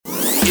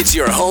It's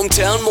your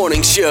hometown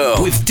morning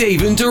show with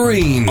Dave and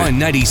Doreen on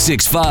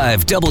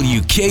 96.5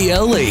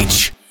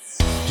 WKLH.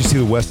 Did you see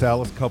the West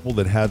Allis couple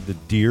that had the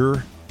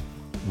deer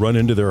run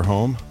into their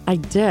home? I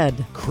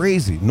did.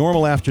 Crazy.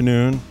 Normal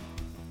afternoon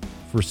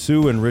for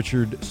Sue and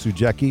Richard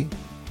Sujecki,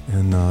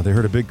 and they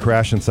heard a big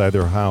crash inside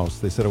their house.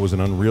 They said it was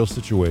an unreal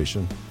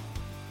situation.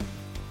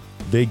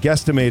 They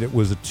guesstimate it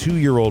was a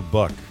 2-year-old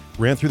buck.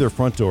 Ran through their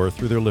front door,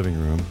 through their living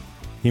room.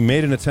 He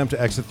made an attempt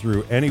to exit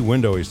through any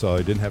window he saw.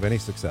 He didn't have any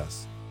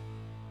success.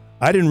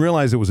 I didn't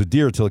realize it was a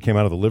deer until it came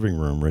out of the living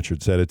room,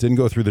 Richard said. It didn't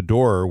go through the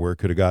door where it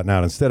could have gotten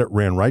out. Instead, it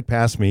ran right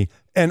past me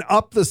and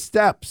up the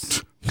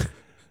steps.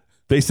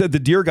 They said the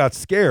deer got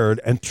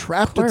scared and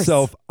trapped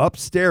itself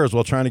upstairs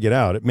while trying to get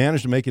out. It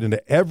managed to make it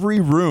into every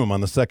room on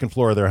the second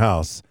floor of their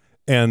house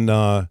and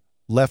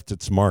left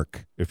its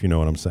mark, if you know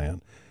what I'm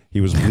saying.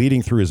 He was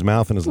bleeding through his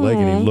mouth and his leg,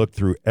 and he looked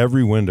through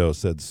every window,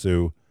 said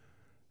Sue.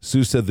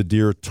 Sue said the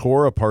deer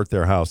tore apart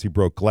their house. He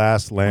broke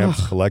glass,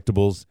 lamps,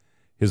 collectibles.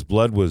 His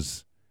blood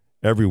was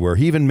everywhere.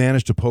 He even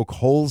managed to poke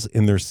holes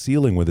in their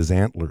ceiling with his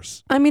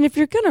antlers. I mean, if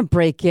you're going to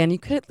break in, you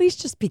could at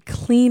least just be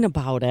clean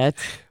about it.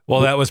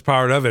 Well, that was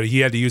part of it. He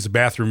had to use the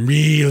bathroom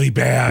really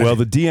bad. Well,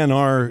 the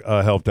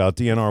DNR helped out.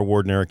 DNR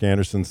Warden Eric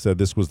Anderson said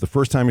this was the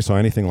first time he saw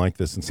anything like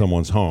this in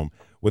someone's home.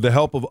 With the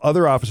help of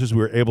other officers,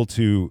 we were able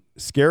to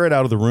scare it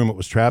out of the room it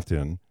was trapped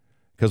in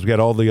because we had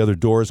all the other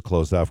doors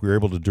closed off. We were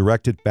able to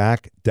direct it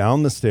back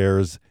down the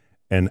stairs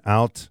and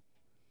out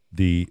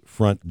the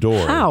front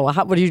door. How?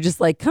 What are you just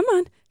like, come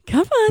on,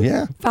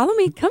 yeah, follow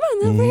me, come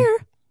on over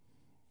here.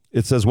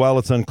 It says, while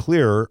it's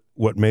unclear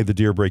what made the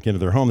deer break into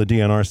their home, the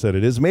DNR said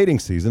it is mating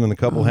season, and the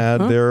couple had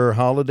their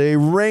holiday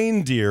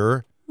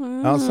reindeer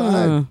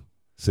outside.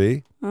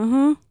 See?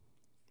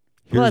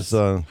 Here's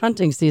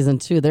hunting season,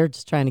 too. They're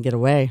just trying to get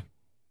away.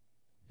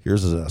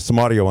 Here's some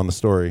audio on the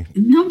story.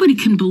 Nobody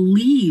can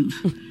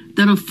believe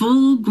that a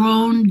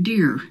full-grown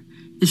deer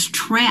is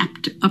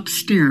trapped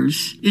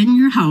upstairs in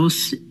your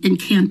house and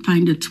can't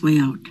find its way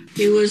out.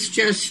 He was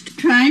just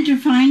trying to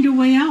find a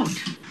way out.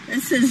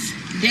 This is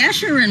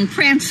Dasher and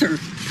Prancer.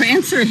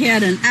 Prancer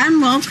had an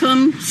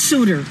unwelcome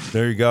suitor.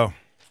 There you go.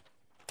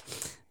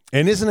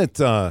 And isn't it,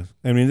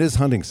 it is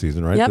hunting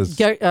season, right?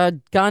 Yep,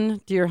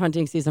 gun deer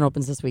hunting season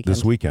opens this weekend.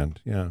 This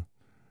weekend, yeah.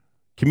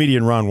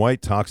 Comedian Ron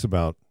White talks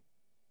about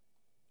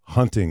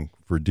hunting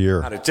for deer.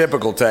 Not a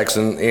typical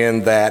Texan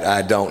in that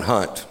I don't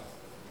hunt.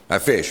 I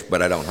fish,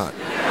 but I don't hunt.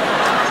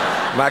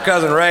 My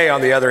cousin Ray,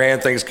 on the other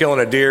hand, thinks killing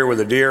a deer with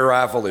a deer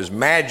rifle is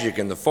magic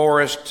in the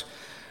forest.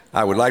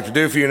 I would like to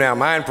do for you now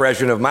my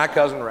impression of my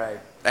cousin Ray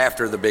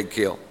after the big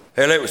kill.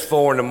 Hell, it was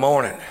 4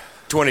 a.m,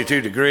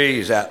 22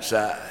 degrees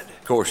outside.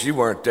 Of course, you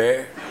weren't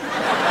there.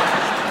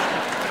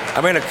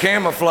 I'm in a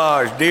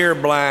camouflage deer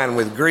blind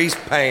with grease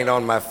paint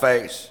on my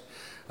face.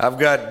 I've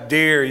got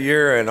deer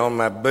urine on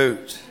my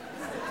boots.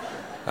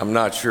 I'm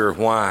not sure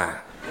why.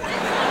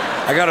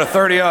 I got a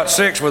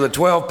 30-06 with a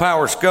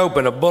 12-power scope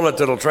and a bullet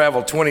that'll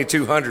travel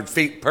 2,200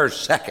 feet per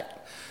second.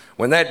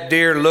 When that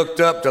deer looked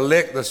up to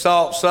lick the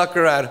salt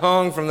sucker I'd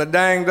hung from the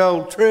danged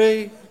old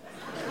tree,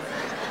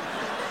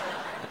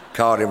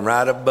 caught him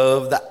right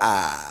above the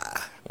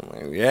eye.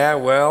 Yeah,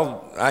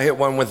 well, I hit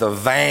one with a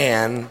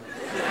van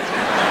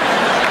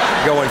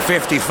going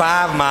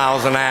 55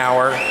 miles an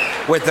hour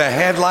with the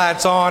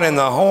headlights on and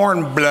the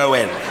horn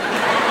blowing.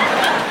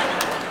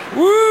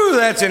 Woo,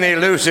 that's an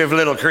elusive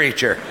little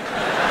creature.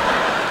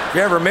 If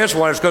you ever miss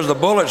one, it's because the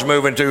bullet's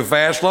moving too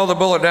fast. Slow the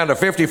bullet down to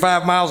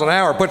 55 miles an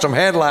hour, put some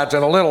headlights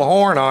and a little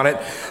horn on it.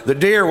 The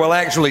deer will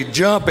actually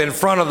jump in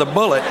front of the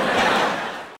bullet